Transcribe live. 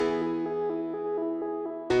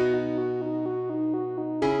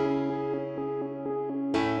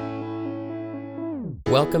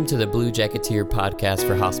Welcome to the Blue Jacketeer podcast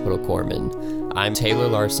for Hospital Corpsman. I'm Taylor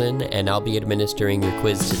Larson, and I'll be administering your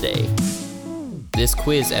quiz today. This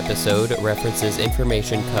quiz episode references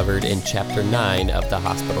information covered in Chapter 9 of the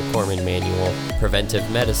Hospital Corpsman Manual,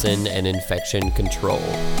 Preventive Medicine and Infection Control.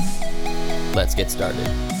 Let's get started.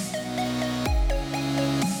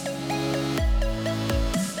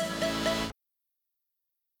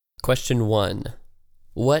 Question 1.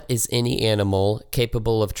 What is any animal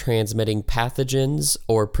capable of transmitting pathogens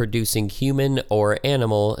or producing human or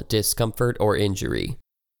animal discomfort or injury?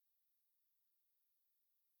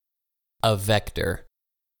 A vector.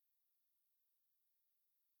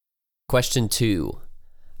 Question 2.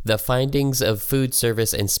 The findings of food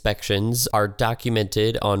service inspections are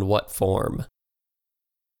documented on what form?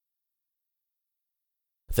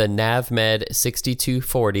 The NAVMed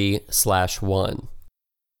 6240/1.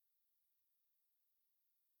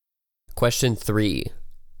 Question 3.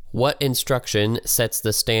 What instruction sets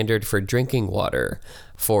the standard for drinking water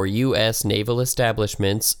for U.S. naval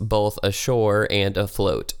establishments both ashore and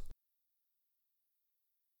afloat?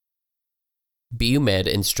 BUMED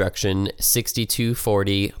Instruction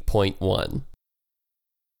 6240.1.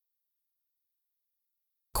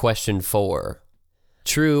 Question 4.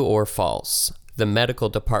 True or false? The medical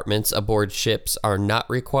departments aboard ships are not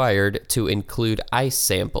required to include ice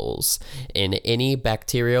samples in any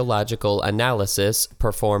bacteriological analysis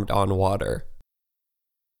performed on water.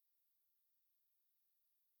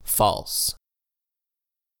 False.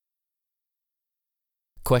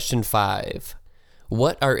 Question 5.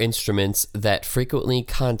 What are instruments that frequently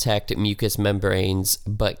contact mucous membranes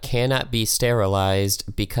but cannot be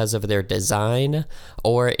sterilized because of their design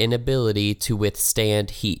or inability to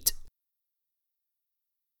withstand heat?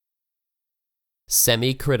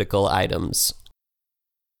 Semi-critical items.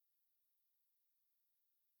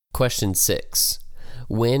 Question 6.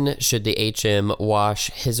 When should the HM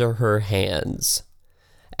wash his or her hands?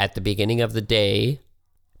 At the beginning of the day,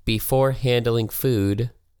 before handling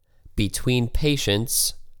food, between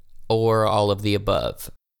patients, or all of the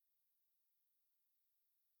above?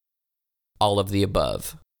 All of the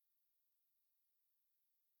above.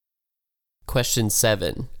 Question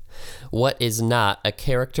 7. What is not a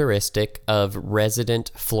characteristic of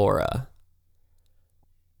resident flora?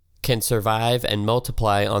 Can survive and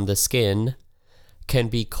multiply on the skin, can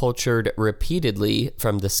be cultured repeatedly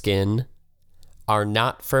from the skin, are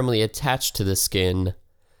not firmly attached to the skin,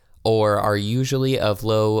 or are usually of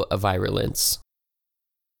low virulence.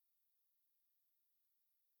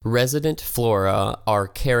 Resident flora are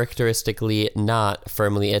characteristically not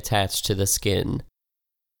firmly attached to the skin.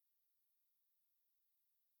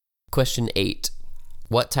 Question 8.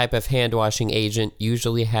 What type of hand washing agent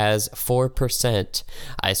usually has 4%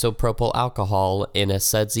 isopropyl alcohol in a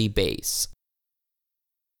sudsy base?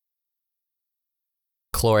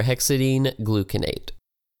 Chlorhexidine gluconate.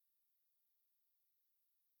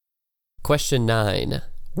 Question 9.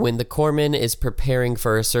 When the corpsman is preparing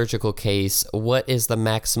for a surgical case, what is the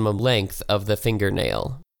maximum length of the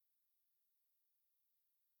fingernail?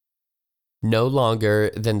 No longer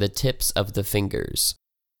than the tips of the fingers.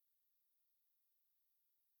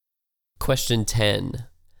 Question 10.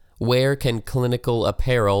 Where can clinical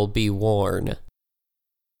apparel be worn?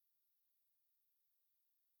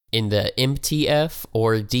 In the MTF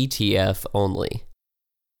or DTF only?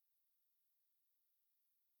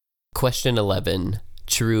 Question 11.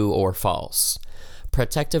 True or false?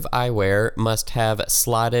 Protective eyewear must have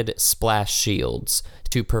slotted splash shields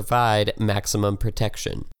to provide maximum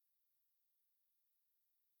protection.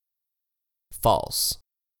 False.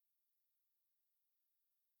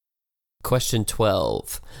 Question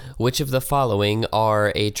 12. Which of the following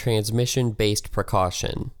are a transmission-based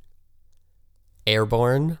precaution?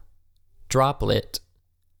 Airborne, droplet,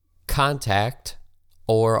 contact,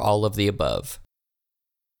 or all of the above?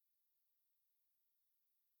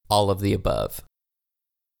 All of the above.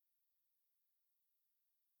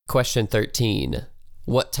 Question 13.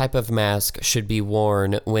 What type of mask should be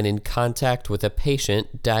worn when in contact with a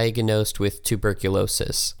patient diagnosed with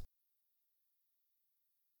tuberculosis?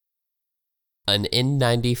 An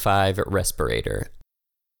N95 respirator.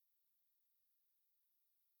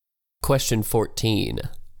 Question 14.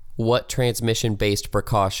 What transmission-based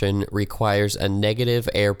precaution requires a negative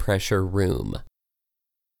air pressure room?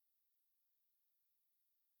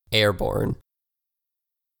 Airborne.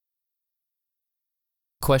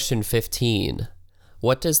 Question 15.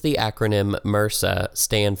 What does the acronym MRSA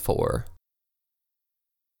stand for?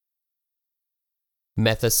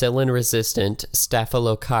 Methicillin-resistant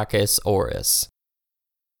Staphylococcus aureus.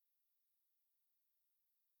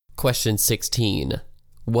 Question 16.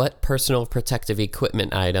 What personal protective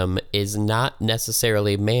equipment item is not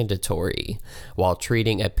necessarily mandatory while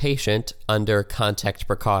treating a patient under contact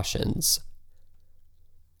precautions?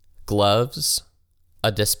 Gloves,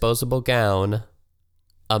 a disposable gown,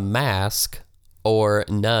 a mask, or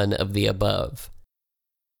none of the above?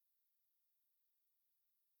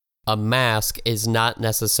 A mask is not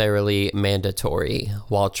necessarily mandatory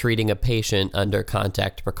while treating a patient under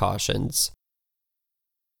contact precautions.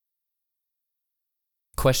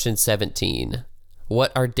 Question 17.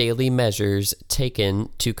 What are daily measures taken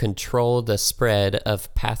to control the spread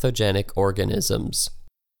of pathogenic organisms?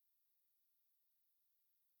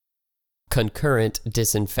 Concurrent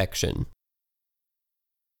disinfection.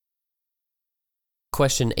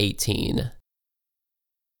 Question 18.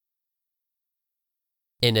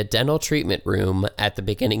 In a dental treatment room at the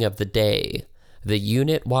beginning of the day, the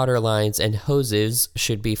unit water lines and hoses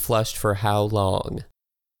should be flushed for how long?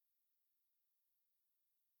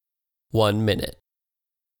 1 minute.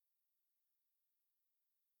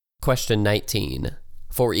 Question 19.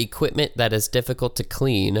 For equipment that is difficult to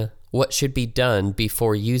clean, what should be done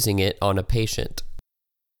before using it on a patient?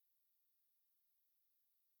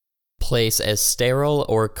 Place a sterile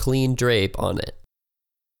or clean drape on it.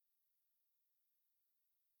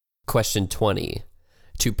 Question 20.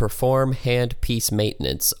 To perform handpiece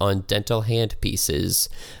maintenance on dental handpieces,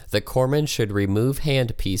 the corpsman should remove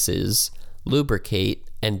handpieces, lubricate,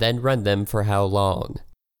 and then run them for how long?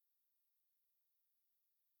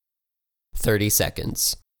 30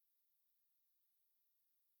 seconds.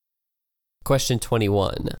 Question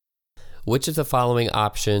 21. Which of the following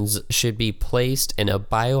options should be placed in a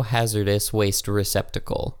biohazardous waste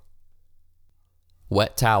receptacle?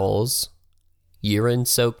 Wet towels,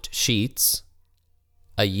 urine-soaked sheets,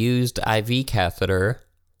 a used IV catheter,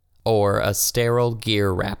 or a sterile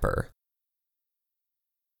gear wrapper?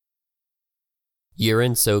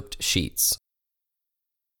 Urine-soaked sheets.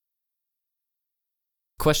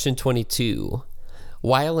 Question 22.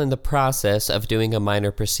 While in the process of doing a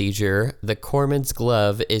minor procedure, the corpsman's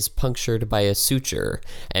glove is punctured by a suture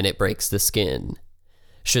and it breaks the skin.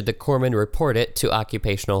 Should the corpsman report it to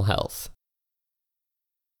occupational health?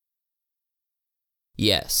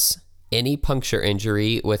 Yes. Any puncture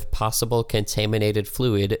injury with possible contaminated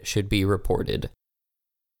fluid should be reported.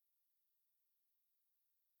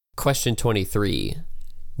 Question 23.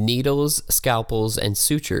 Needles, scalpels, and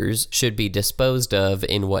sutures should be disposed of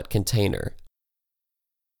in what container?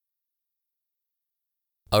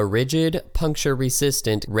 A rigid,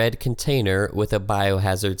 puncture-resistant red container with a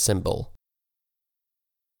biohazard symbol.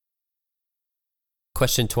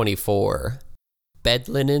 Question 24. Bed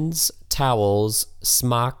linens, towels,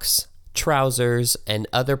 smocks, trousers, and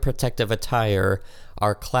other protective attire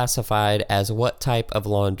are classified as what type of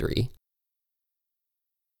laundry?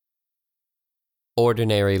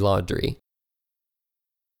 Ordinary laundry.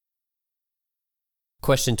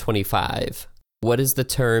 Question 25. What is the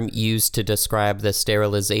term used to describe the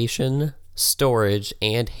sterilization, storage,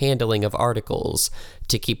 and handling of articles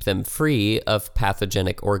to keep them free of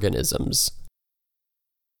pathogenic organisms?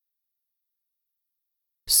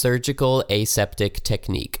 Surgical aseptic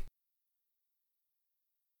technique.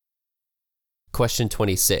 Question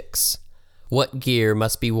 26. What gear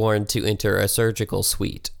must be worn to enter a surgical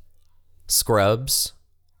suite? Scrubs,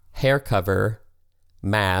 hair cover,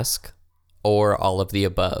 mask, or all of the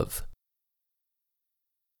above?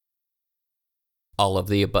 All of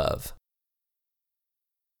the above.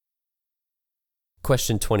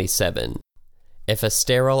 Question 27. If a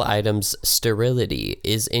sterile item's sterility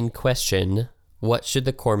is in question, what should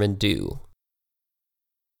the corpsman do?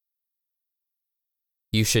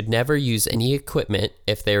 You should never use any equipment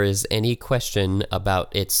if there is any question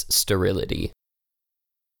about its sterility.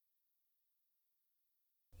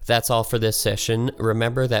 That's all for this session.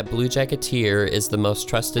 Remember that Blue Jacketeer is the most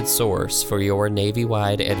trusted source for your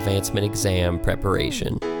Navy-wide advancement exam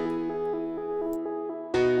preparation.